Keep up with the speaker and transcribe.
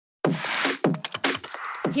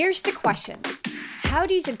Here's the question. How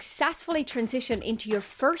do you successfully transition into your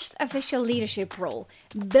first official leadership role,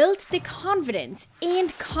 build the confidence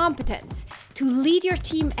and competence to lead your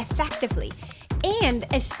team effectively, and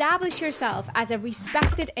establish yourself as a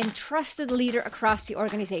respected and trusted leader across the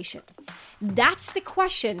organization? That's the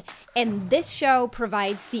question, and this show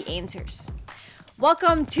provides the answers.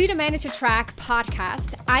 Welcome to the Manager Track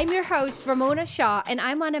podcast. I'm your host, Ramona Shaw, and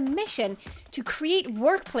I'm on a mission to create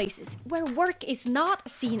workplaces where work is not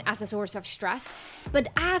seen as a source of stress, but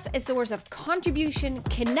as a source of contribution,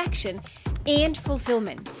 connection, and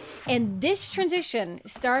fulfillment. And this transition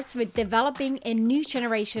starts with developing a new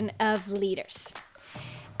generation of leaders.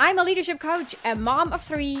 I'm a leadership coach, a mom of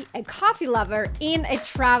 3, a coffee lover, and a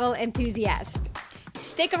travel enthusiast.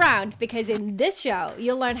 Stick around because in this show,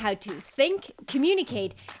 you'll learn how to think,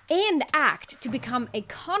 communicate, and act to become a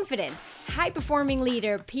confident, high-performing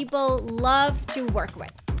leader people love to work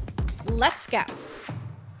with. Let's go.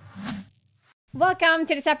 Welcome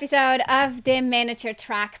to this episode of the Manager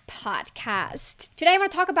Track podcast. Today, I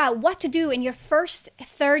want to talk about what to do in your first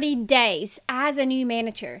 30 days as a new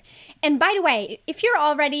manager. And by the way, if you're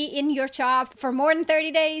already in your job for more than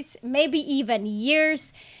 30 days, maybe even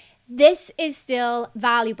years, this is still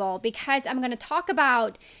valuable because I'm going to talk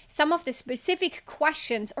about some of the specific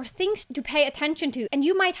questions or things to pay attention to. And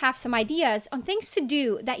you might have some ideas on things to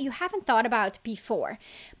do that you haven't thought about before.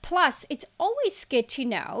 Plus, it's always good to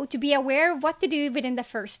know, to be aware of what to do within the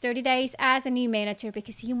first 30 days as a new manager,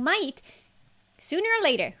 because you might, sooner or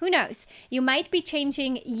later, who knows, you might be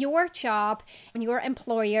changing your job and your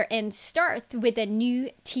employer and start with a new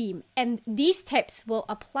team. And these tips will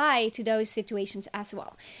apply to those situations as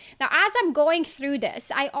well. Now, as I'm going through this,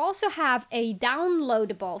 I also have a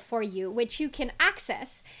downloadable for you, which you can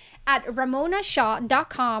access at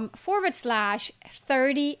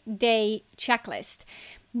ramonashaw.com/30-day checklist.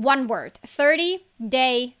 One word,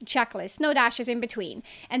 30-day checklist, no dashes in between.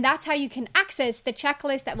 And that's how you can access the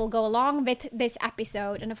checklist that will go along with this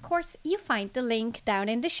episode. And of course, you find the link down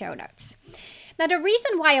in the show notes. Now, the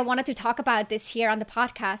reason why I wanted to talk about this here on the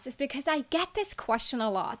podcast is because I get this question a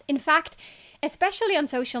lot. In fact, especially on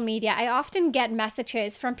social media, I often get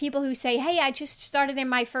messages from people who say, hey, I just started in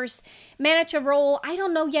my first manager role. I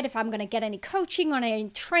don't know yet if I'm going to get any coaching or any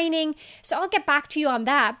training, so I'll get back to you on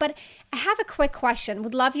that. But I have a quick question.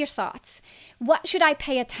 Would love your thoughts. What should I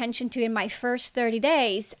pay attention to in my first 30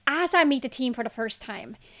 days as I meet the team for the first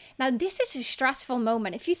time? Now, this is a stressful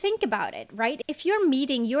moment if you think about it, right? If you're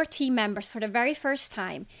meeting your team members for the very first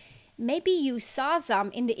time, maybe you saw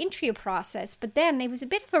some in the interview process, but then it was a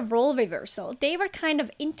bit of a role reversal. They were kind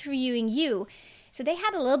of interviewing you, so they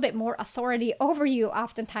had a little bit more authority over you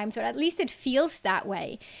oftentimes, or at least it feels that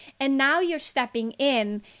way. And now you're stepping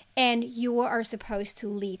in and you are supposed to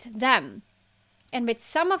lead them. And with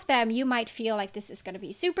some of them, you might feel like this is going to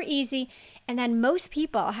be super easy. And then most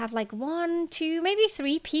people have like 1, 2, maybe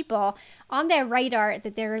 3 people on their radar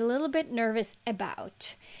that they're a little bit nervous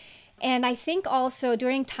about. And I think also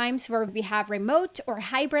during times where we have remote or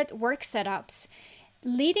hybrid work setups,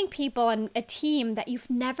 leading people and a team that you've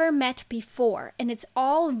never met before, and it's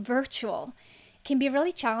all virtual, can be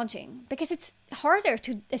really challenging because it's harder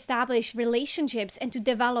to establish relationships and to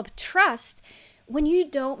develop trust when you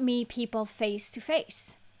don't meet people face to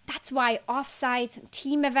face. That's why offsites and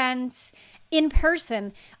team events in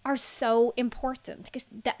person are so important, because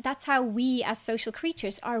that's how we as social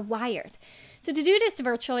creatures are wired. So to do this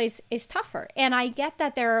virtually is tougher. And I get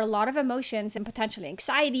that there are a lot of emotions and potentially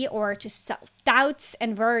anxiety or just self-doubts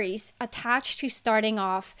and worries attached to starting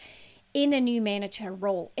off in a new manager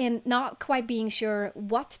role and not quite being sure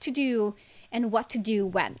what to do and what to do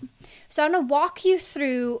when. So I'm going to walk you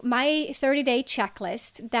through my 30-day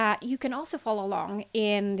checklist that you can also follow along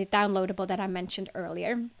in the downloadable that I mentioned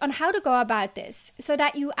earlier on how to go about this so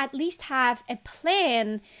that you at least have a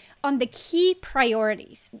plan on the key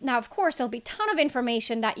priorities. Now, of course, there'll be a ton of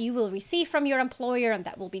information that you will receive from your employer and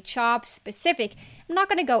that will be job specific. I'm not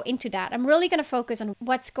going to go into that. I'm really going to focus on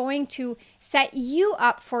what's going to set you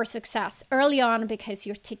up for success early on because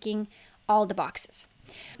you're ticking all the boxes.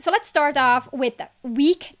 So let's start off with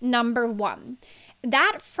week number 1.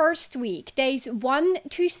 That first week, days 1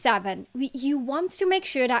 to 7, you want to make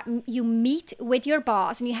sure that you meet with your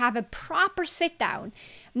boss and you have a proper sit down,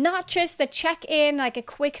 not just a check-in, like a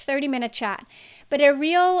quick 30-minute chat, but a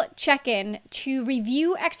real check-in to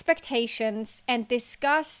review expectations and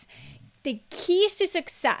discuss the keys to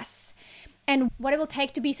success and what it will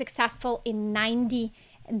take to be successful in 90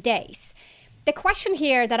 days. The question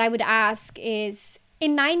here that I would ask is,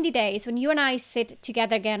 in 90 days, when you and I sit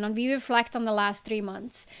together again and we reflect on the last 3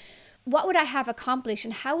 months, what would I have accomplished,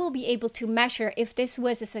 and how will be able to measure if this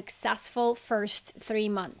was a successful first 3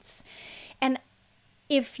 months? And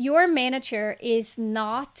if your manager is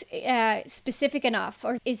not specific enough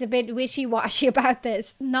or is a bit wishy-washy about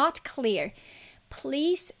this, not clear,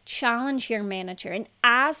 please challenge your manager and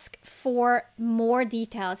ask for more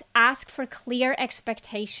details. Ask for clear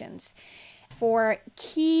expectations, for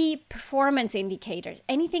key performance indicators,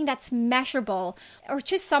 anything that's measurable, or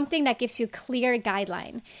just something that gives you a clear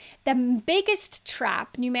guideline. The biggest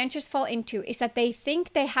trap new managers fall into is that they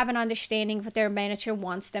think they have an understanding of what their manager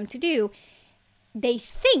wants them to do. They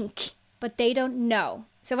think, but they don't know.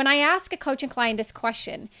 So when I ask a coaching client this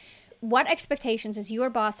question, what expectations does your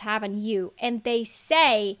boss have on you? And they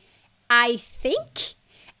say, I think,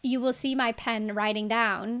 you will see my pen writing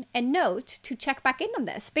down a note to check back in on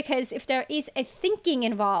this. Because if there is a thinking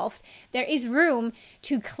involved, there is room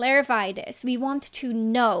to clarify this. We want to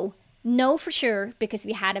know for sure, because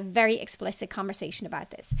we had a very explicit conversation about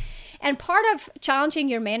this. And part of challenging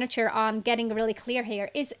your manager on getting really clear here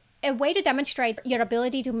is a way to demonstrate your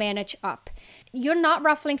ability to manage up. You're not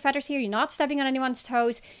ruffling feathers here. You're not stepping on anyone's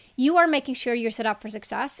toes. You are making sure you're set up for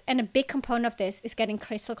success. And a big component of this is getting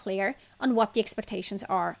crystal clear on what the expectations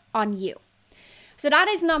are on you. So that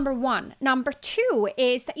is number one. Number two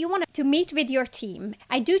is that you want to meet with your team.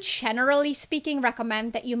 I do, generally speaking,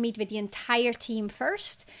 recommend that you meet with the entire team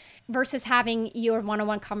first versus having your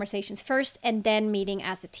one-on-one conversations first and then meeting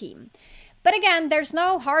as a team. But again, there's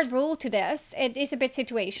no hard rule to this. It is a bit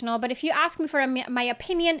situational. But if you ask me for my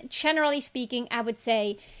opinion, generally speaking, I would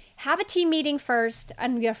say have a team meeting first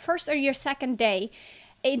on your first or your second day.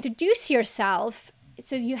 Introduce yourself.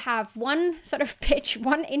 So you have one sort of pitch,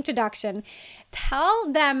 one introduction.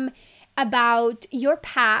 Tell them about your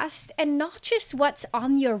past and not just what's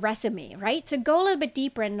on your resume, right? So go a little bit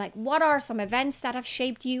deeper and like, what are some events that have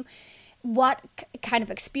shaped you? What kind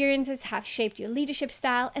of experiences have shaped your leadership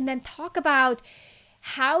style? And then talk about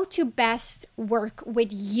how to best work with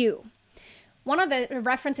you. One of the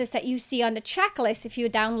references that you see on the checklist, if you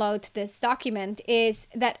download this document, is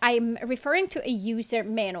that I'm referring to a user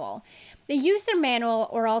manual. The user manual,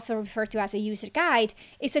 or also referred to as a user guide,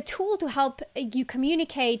 is a tool to help you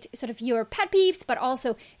communicate sort of your pet peeves, but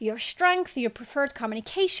also your strength, your preferred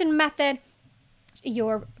communication method,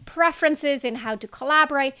 your preferences in how to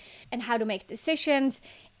collaborate and how to make decisions,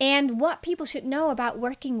 and what people should know about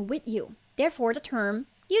working with you. Therefore, the term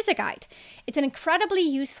user guide. It's an incredibly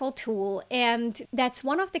useful tool, and that's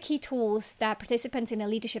one of the key tools that participants in a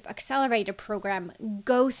Leadership Accelerator program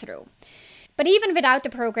go through. But even without the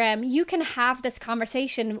program, you can have this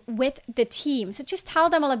conversation with the team. So just tell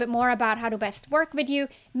them a little bit more about how to best work with you.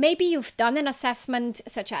 Maybe you've done an assessment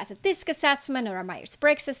such as a DISC assessment or a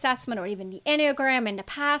Myers-Briggs assessment or even the Enneagram in the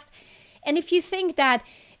past. And if you think that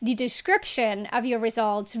the description of your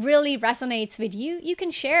results really resonates with you, you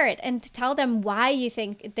can share it and tell them why you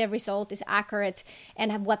think the result is accurate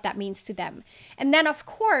and what that means to them. And then, of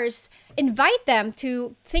course, invite them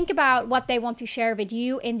to think about what they want to share with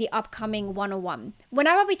you in the upcoming one-on-one.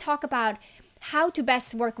 Whenever we talk about how to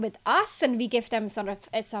best work with us and we give them sort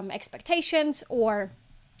of some expectations, or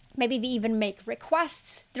maybe we even make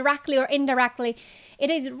requests directly or indirectly, it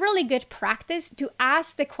is really good practice to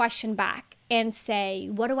ask the question back and say,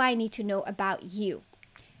 what do I need to know about you?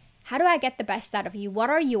 How do I get the best out of you? What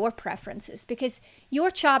are your preferences? Because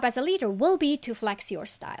your job as a leader will be to flex your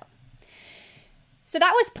style. So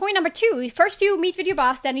that was point number 2. First, you meet with your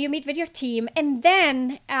boss, then you meet with your team, and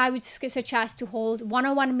then I would suggest to hold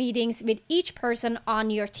one-on-one meetings with each person on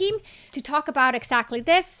your team to talk about exactly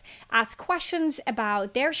this, ask questions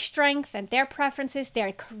about their strength and their preferences,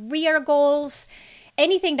 their career goals,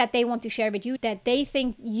 anything that they want to share with you that they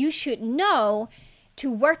think you should know to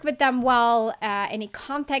work with them well, any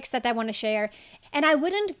context that they want to share. And I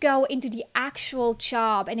wouldn't go into the actual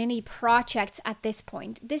job and any projects at this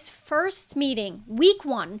point. This first meeting, week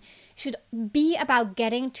 1, should be about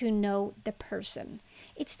getting to know the person.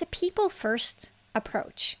 It's the people first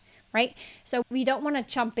approach, right? So we don't want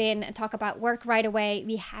to jump in and talk about work right away.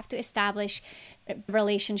 We have to establish a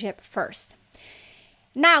relationship first.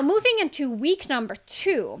 Now, moving into week number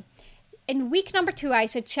 2. In week number 2, I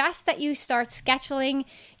suggest that you start scheduling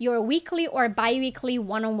your weekly or bi-weekly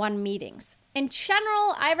one-on-one meetings. In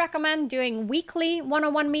general, I recommend doing weekly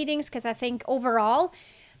one-on-one meetings because I think overall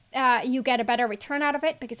you get a better return out of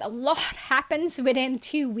it, because a lot happens within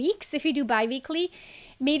 2 weeks if you do bi-weekly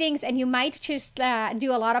meetings, and you might just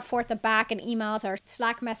do a lot of forth and back and emails or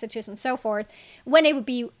Slack messages and so forth, when it would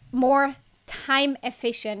be more time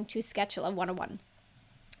efficient to schedule a one-on-one.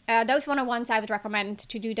 Those one-on-ones, I would recommend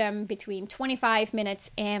to do them between 25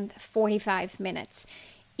 minutes and 45 minutes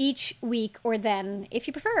each week, or then, if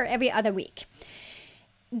you prefer, every other week.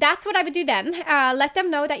 That's what I would do then. Let them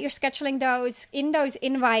know that you're scheduling those. In those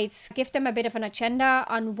invites, give them a bit of an agenda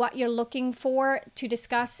on what you're looking for to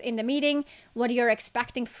discuss in the meeting, what you're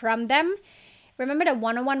expecting from them. Remember, the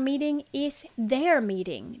one-on-one meeting is their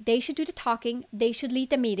meeting. They should do the talking. They should lead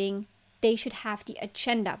the meeting. They should have the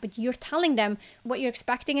agenda. But you're telling them what you're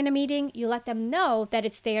expecting in a meeting. You let them know that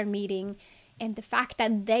it's their meeting and the fact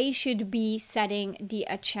that they should be setting the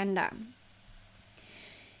agenda.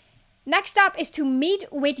 Next up is to meet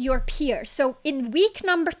with your peers. So in week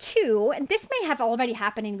number 2, and this may have already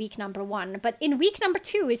happened in week number 1, but in week number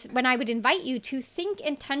 2 is when I would invite you to think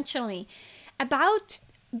intentionally about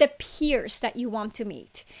the peers that you want to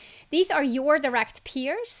meet. These are your direct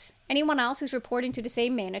peers, anyone else who's reporting to the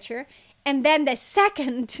same manager. And then the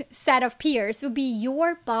second set of peers would be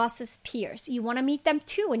your boss's peers. You want to meet them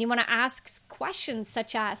too, and you want to ask questions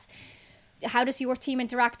such as, how does your team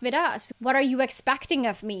interact with us? What are you expecting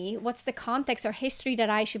of me? What's the context or history that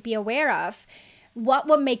I should be aware of? What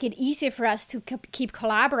would make it easier for us to keep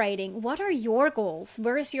collaborating? What are your goals?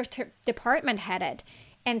 Where is your department headed?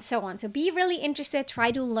 And so on. So be really interested.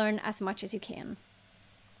 Try to learn as much as you can.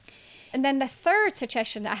 And then the third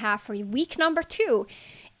suggestion that I have for you, week number 2,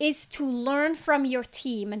 is to learn from your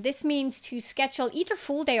team. And this means to schedule either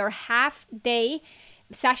full day or half day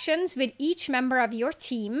sessions with each member of your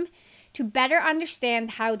team to better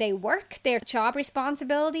understand how they work, their job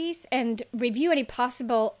responsibilities, and review any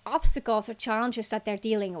possible obstacles or challenges that they're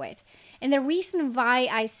dealing with. And the reason why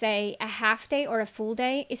I say a half day or a full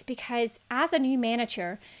day is because as a new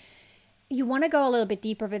manager, you want to go a little bit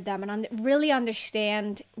deeper with them and really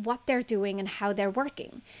understand what they're doing and how they're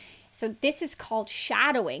working. So this is called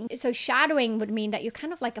shadowing. So shadowing would mean that you're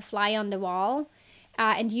kind of like a fly on the wall.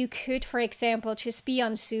 And you could, for example, just be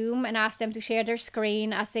on Zoom and ask them to share their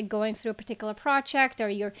screen as they're going through a particular project,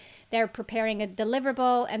 or they're preparing a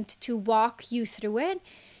deliverable, and to walk you through it.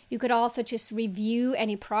 You could also just review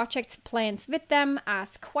any projects plans with them,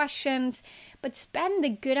 ask questions, but spend a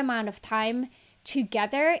good amount of time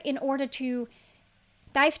together in order to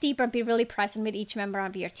dive deeper and be really present with each member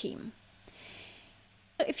of your team.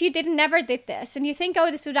 If you never did this and you think,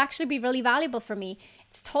 oh, this would actually be really valuable for me,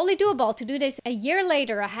 it's totally doable to do this a year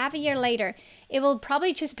later, a half a year later. It will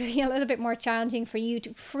probably just be a little bit more challenging for you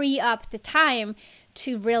to free up the time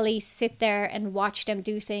to really sit there and watch them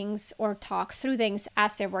do things or talk through things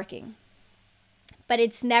as they're working. But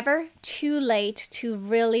it's never too late to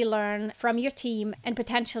really learn from your team and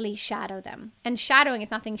potentially shadow them. And shadowing is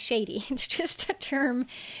nothing shady. It's just a term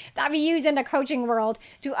that we use in the coaching world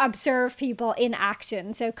to observe people in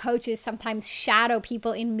action. So coaches sometimes shadow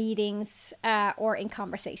people in meetings or in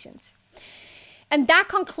conversations. And that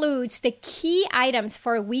concludes the key items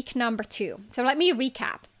for week number 2. So let me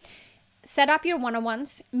recap. Set up your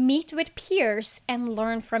one-on-ones, meet with peers, and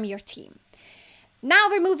learn from your team. Now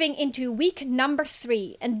we're moving into week number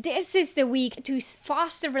 3, and this is the week to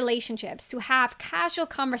foster relationships, to have casual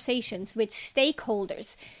conversations with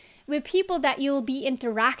stakeholders, with people that you'll be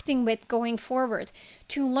interacting with going forward,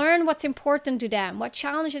 to learn what's important to them, what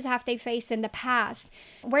challenges have they faced in the past,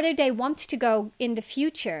 where do they want to go in the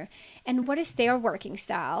future, and what is their working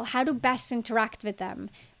style, how to best interact with them,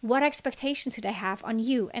 what expectations do they have on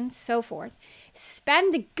you, and so forth.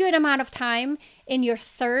 Spend a good amount of time in your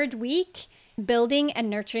 3rd week building and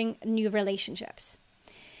nurturing new relationships.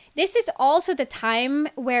 This is also the time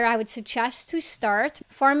where I would suggest to start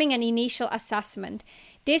forming an initial assessment.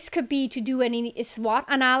 This could be to do a SWOT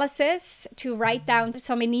analysis, to write down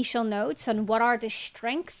some initial notes on what are the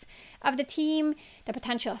strengths of the team, the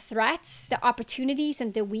potential threats, the opportunities,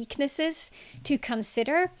 and the weaknesses to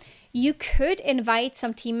consider. You could invite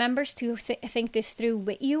some team members to think this through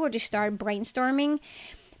with you or to start brainstorming.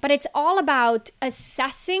 But it's all about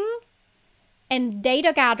assessing and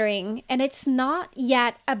data gathering, and it's not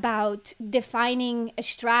yet about defining a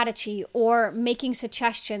strategy or making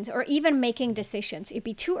suggestions or even making decisions. It'd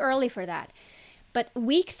be too early for that. But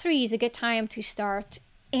week 3 is a good time to start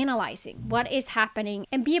analyzing what is happening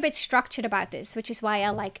and be a bit structured about this, which is why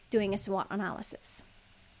I like doing a SWOT analysis.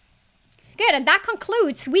 Good, and that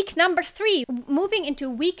concludes week number 3. Moving into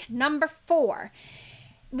week number 4.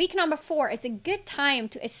 Week number 4 is a good time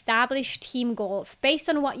to establish team goals based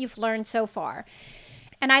on what you've learned so far.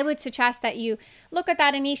 And I would suggest that you look at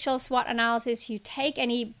that initial SWOT analysis, you take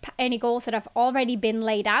any goals that have already been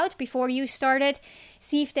laid out before you started,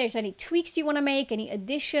 see if there's any tweaks you want to make, any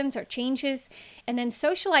additions or changes, and then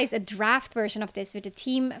socialize a draft version of this with the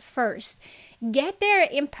team first. Get their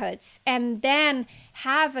inputs and then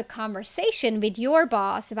have a conversation with your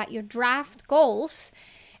boss about your draft goals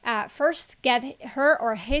first get her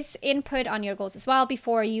or his input on your goals as well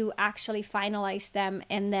before you actually finalize them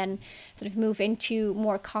and then sort of move into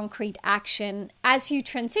more concrete action as you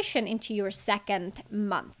transition into your second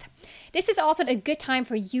month. This is also a good time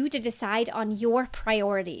for you to decide on your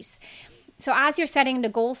priorities. So as you're setting the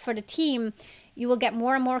goals for the team, you will get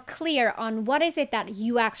more and more clear on what is it that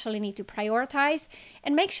you actually need to prioritize,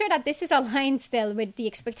 and make sure that this is aligned still with the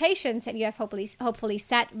expectations that you have hopefully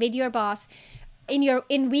set with your boss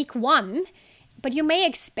in week 1. But you may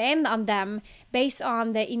expand on them based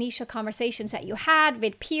on the initial conversations that you had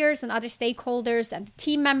with peers and other stakeholders and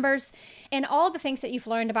team members, and all the things that you've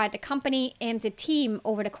learned about the company and the team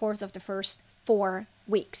over the course of the first 4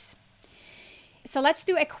 weeks. So let's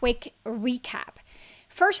do a quick recap.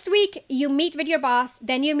 First week, you meet with your boss,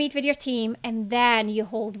 then you meet with your team, and then you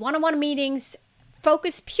hold one-on-one meetings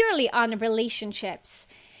focused purely on relationships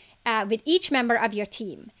with each member of your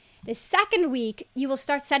team. The second week, you will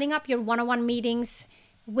start setting up your one-on-one meetings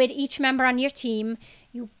with each member on your team.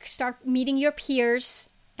 You start meeting your peers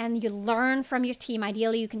and you learn from your team.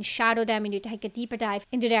 Ideally, you can shadow them and you take a deeper dive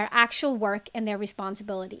into their actual work and their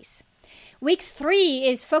responsibilities. Week 3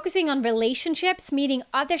 is focusing on relationships, meeting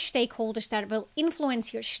other stakeholders that will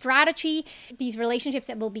influence your strategy, these relationships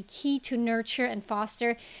that will be key to nurture and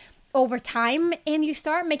foster over time. And you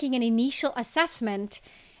start making an initial assessment.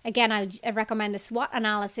 Again, I recommend a SWOT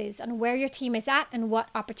analysis on where your team is at and what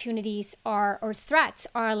opportunities or threats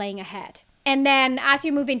are laying ahead. And then as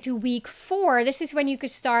you move into week 4, this is when you could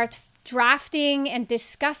start drafting and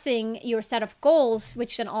discussing your set of goals,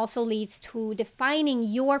 which then also leads to defining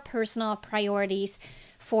your personal priorities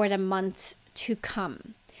for the months to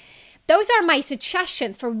come. Those are my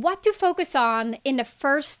suggestions for what to focus on in the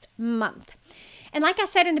first month. And like I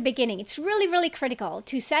said in the beginning, it's really, really critical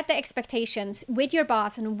to set the expectations with your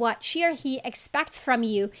boss and what she or he expects from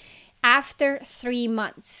you after 3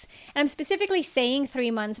 months. And I'm specifically saying 3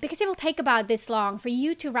 months because it will take about this long for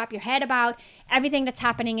you to wrap your head about everything that's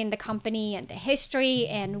happening in the company and the history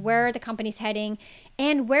and where the company's heading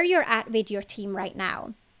and where you're at with your team right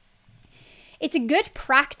now. It's a good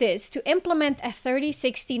practice to implement a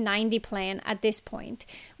 30-60-90 plan at this point,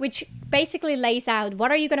 which basically lays out what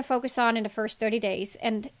are you going to focus on in the first 30 days,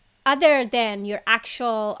 and other than your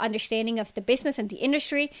actual understanding of the business and the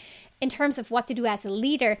industry, in terms of what to do as a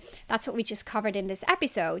leader, that's what we just covered in this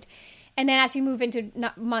episode. And then as you move into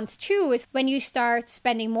month 2 is when you start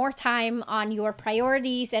spending more time on your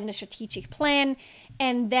priorities and the strategic plan.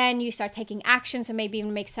 And then you start taking actions and maybe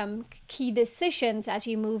even make some key decisions as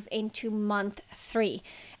you move into month 3.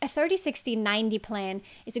 A 30-60-90 plan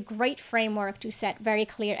is a great framework to set very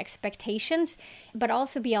clear expectations, but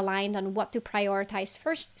also be aligned on what to prioritize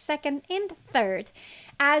first, second, and third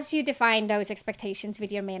as you define those expectations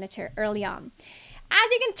with your manager early on. As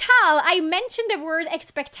you can tell, I mentioned the word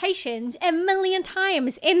expectations a million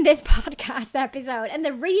times in this podcast episode. And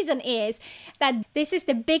the reason is that this is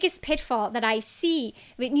the biggest pitfall that I see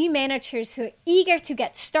with new managers who are eager to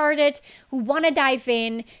get started, who want to dive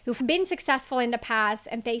in, who've been successful in the past,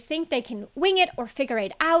 and they think they can wing it or figure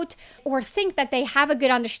it out, or think that they have a good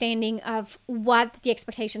understanding of what the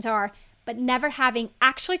expectations are, but never having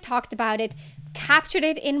actually talked about it, captured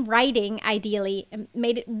it in writing ideally, and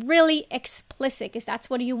made it really explicit, because that's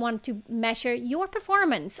what you want to measure your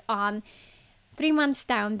performance on 3 months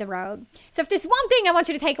down the road. So if there's one thing I want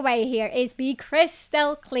you to take away here is be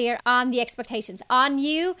crystal clear on the expectations on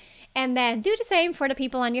you, and then do the same for the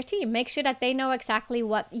people on your team. Make sure that they know exactly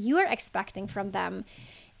what you're expecting from them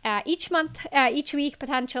each month, each week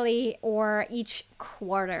potentially, or each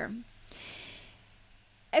quarter.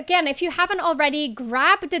 Again, if you haven't already,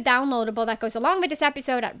 grab the downloadable that goes along with this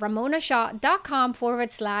episode at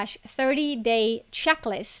ramonashaw.com/30-day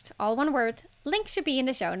checklist. All one word. Link should be in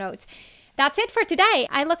the show notes. That's it for today.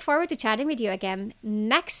 I look forward to chatting with you again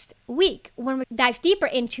next week when we dive deeper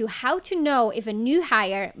into how to know if a new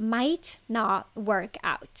hire might not work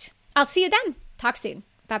out. I'll see you then. Talk soon.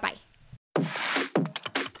 Bye-bye.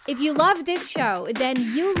 If you love this show, then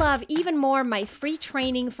you love even more my free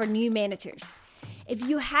training for new managers. If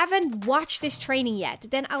you haven't watched this training yet,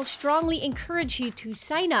 then I'll strongly encourage you to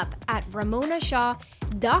sign up at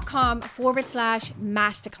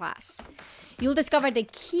ramonashaw.com/masterclass. You'll discover the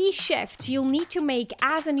key shifts you'll need to make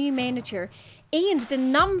as a new manager and the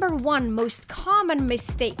number 1 most common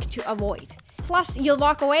mistake to avoid. Plus, you'll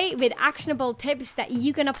walk away with actionable tips that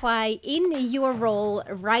you can apply in your role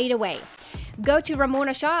right away. Go to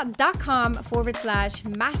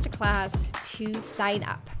ramonashaw.com/masterclass to sign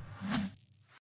up.